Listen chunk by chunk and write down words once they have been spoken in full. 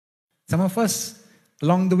Some of us,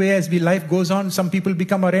 along the way as life goes on, some people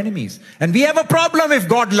become our enemies. And we have a problem if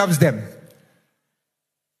God loves them.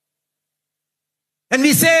 And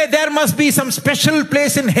we say there must be some special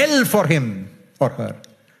place in hell for him or her.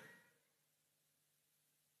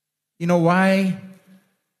 You know why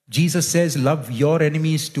Jesus says, love your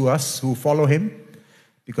enemies to us who follow him?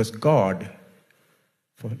 Because God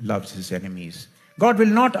loves his enemies. God will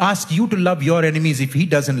not ask you to love your enemies if he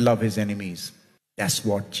doesn't love his enemies. That's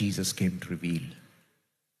what Jesus came to reveal.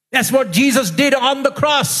 That's what Jesus did on the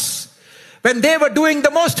cross. When they were doing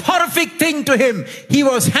the most horrific thing to him, he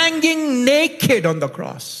was hanging naked on the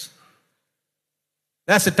cross.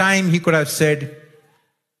 That's the time he could have said,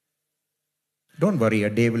 don't worry, a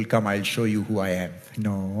day will come, I'll show you who I am.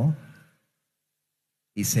 No.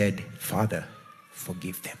 He said, Father,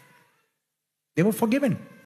 forgive them. They were forgiven.